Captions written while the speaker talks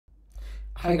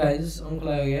Hi guys,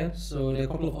 Uncle here. So there are a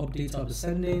couple of updates I'll be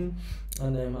sending,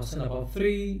 and I'll send about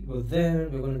 3, but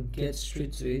then we're going to get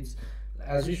straight to it.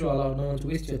 As usual, I would not want to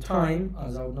waste your time,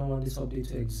 as I would not want this update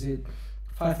to exit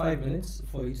 5 minutes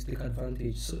for you to take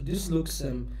advantage. So this looks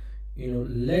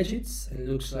legit, and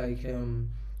looks like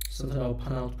something that will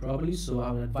pan out probably. So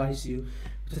I would advise you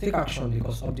to take action,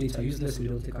 because updates are useless if you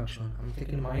don't take action. I'm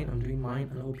taking mine, I'm doing mine,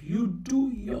 and I hope you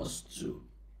do yours too.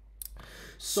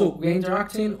 So we're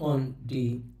interacting on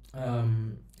the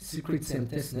SCRT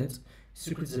testnet.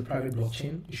 SCRT is a private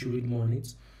blockchain. You should read more on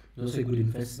it. It's also a good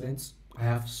investment. I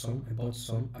have some. I bought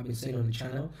some. I've been saying on the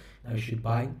channel that you should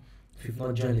buy. If you've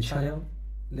not joined the channel,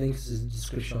 links in the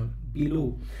description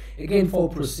below. Again, before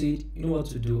we proceed, you know what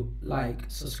to do. Like,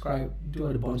 subscribe, do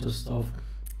a bunch of stuff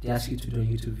they ask you to do on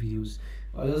YouTube videos.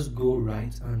 I'll just go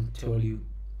right and tell you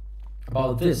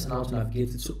about this and how to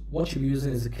navigate it. So what you're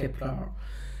using is a Kepler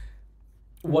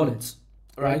wallet,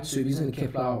 right? So you're using the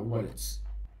Kepler wallet.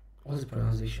 What's the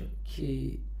pronunciation?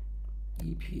 Kepler.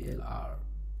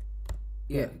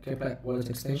 Yeah, Kepler wallet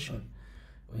extension.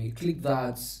 When you click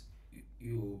that,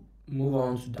 you move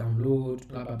on to download,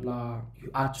 blah blah blah. You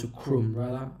add to Chrome,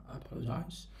 rather. I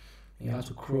apologize. You add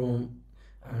to Chrome,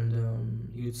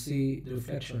 and you'd see the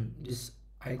reflection, this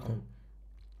icon.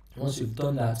 Once you've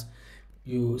done that,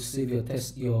 you save your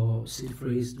seed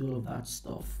phrase, do all of that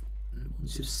stuff.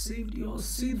 Once you've saved your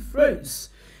seed phrase,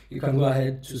 you can go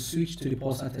ahead to switch to the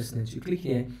Pulsar testnet. You click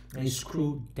here and you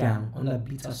scroll down under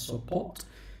beta support.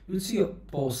 You'll see your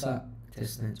Pulsar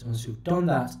testnet. Once you've done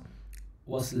that,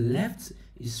 what's left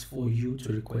is for you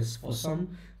to request for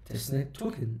some testnet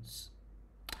tokens.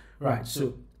 Right,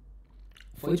 so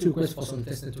for you to request for some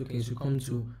testnet tokens, you come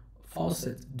to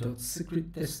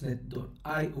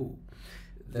faucet.secrettestnet.io.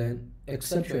 Then,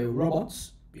 except you're a robot,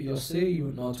 you just say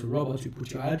you're not a robot, you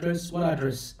put your address. What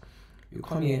address? You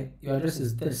come here, your address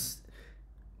is this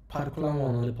particular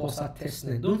one on the Pulsar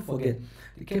testnet. Don't forget,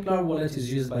 the Kepler wallet is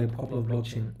used by a couple of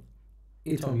blockchain.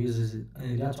 Atom uses it,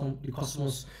 and the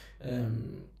Cosmos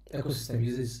ecosystem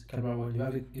uses Kepler wallet. You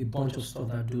have a bunch of stuff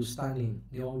that do standing,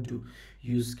 they all do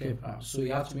use Kepler. So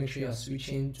you have to make sure you're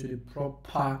switching to the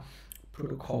proper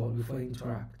protocol before you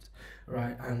interact,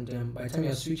 right? And by the time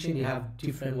you're switching, you have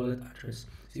different wallet address.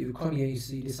 So if you come here, you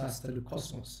see this has to the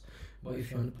Cosmos. But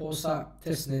if you're on the Pulsar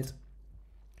testnet,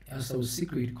 it has to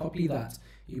secret, copy that.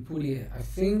 You put here, I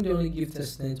think they only give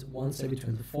testnet once every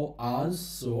 24 hours,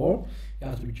 so you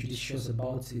have to be judicious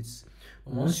about it.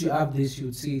 And once you have this,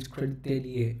 you'll see it credited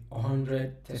here,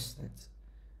 100 testnet.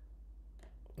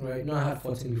 Right, no, I had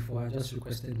 14 before, I just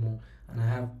requested more, and I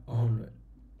have 100.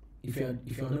 If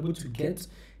you're unable to get,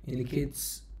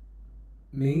 indicates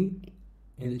me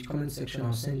in the comment section.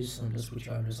 I'll send you some. Just put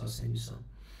your address, I'll send you some.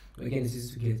 But again, it's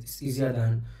easy to get. It's easier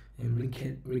than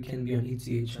Ricken be on ETH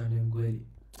and then go ahead.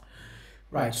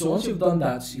 Right, so once you've done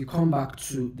that, you come back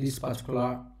to this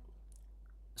particular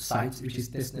site, which is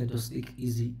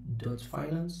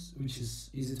testnet.stakeeasy.finance, which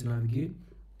is easy to navigate.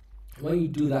 When you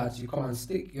do that, you come and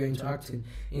stake. You're interacting.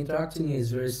 Interacting here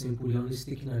is very simple. You're only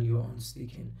staking and you're on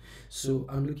staking. So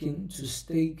I'm looking to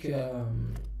stake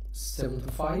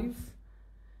 75.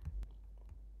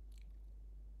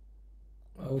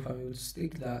 I hope I'm able to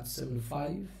stake that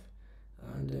 75,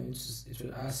 and then it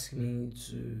will ask me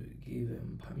to give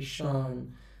them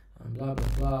permission and blah blah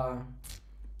blah.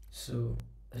 So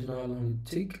I don't know how long it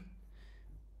take,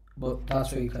 but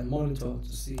that's where you can monitor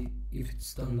to see if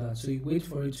it's done that. So you wait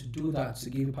for it to do that, to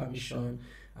give you permission,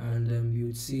 and you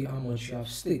would see how much you have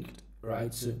staked,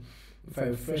 right? So if I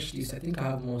refresh this, I think I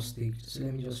have more staked. So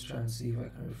let me just try and see if I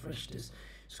can refresh this.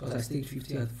 It's because I staked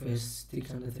 50 at first,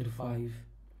 staked under 35.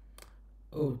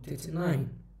 Oh, 39.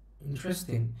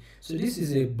 Interesting. So this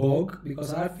is a bug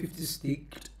because I have 50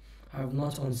 staked. I have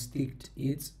not unstaked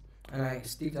it, and I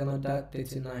staked another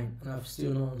 39, and I've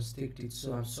still not unstaked it.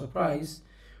 So I'm surprised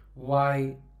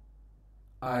why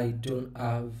I don't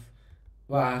have,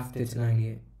 well, I have 39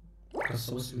 here. It's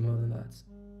supposed to be more than that.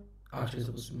 Actually, it's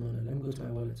supposed to be more than that. Let me go to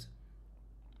my wallet.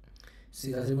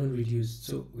 See, that's even reduced.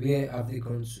 So where have they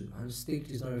gone to? And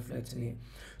staked is not reflecting here.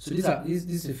 So this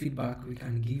is a feedback we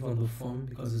can give on the form,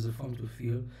 because there's a form to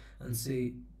fill, and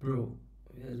say, bro,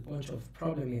 there's a bunch of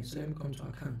problem here. So let me come to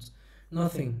account.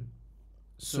 Nothing.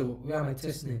 So where are my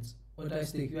testnets? What did I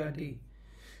stake? Where are they?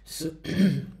 So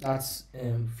that's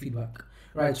feedback.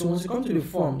 Right, so once you come to the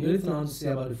form, the only thing I want to say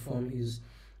about the form is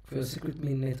for your secret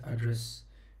mainnet address,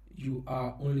 you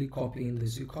are only copying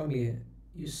this. You come here,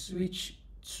 you switch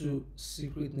to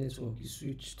secret network, you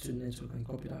switch to network and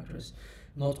copy the address,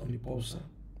 not on the Pulsar.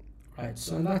 Right,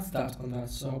 so and that's that on that.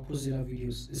 So I'll post the other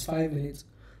videos. It's 5 minutes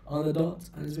on the dot,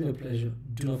 and it's been a pleasure.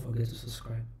 Do not forget to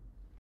subscribe.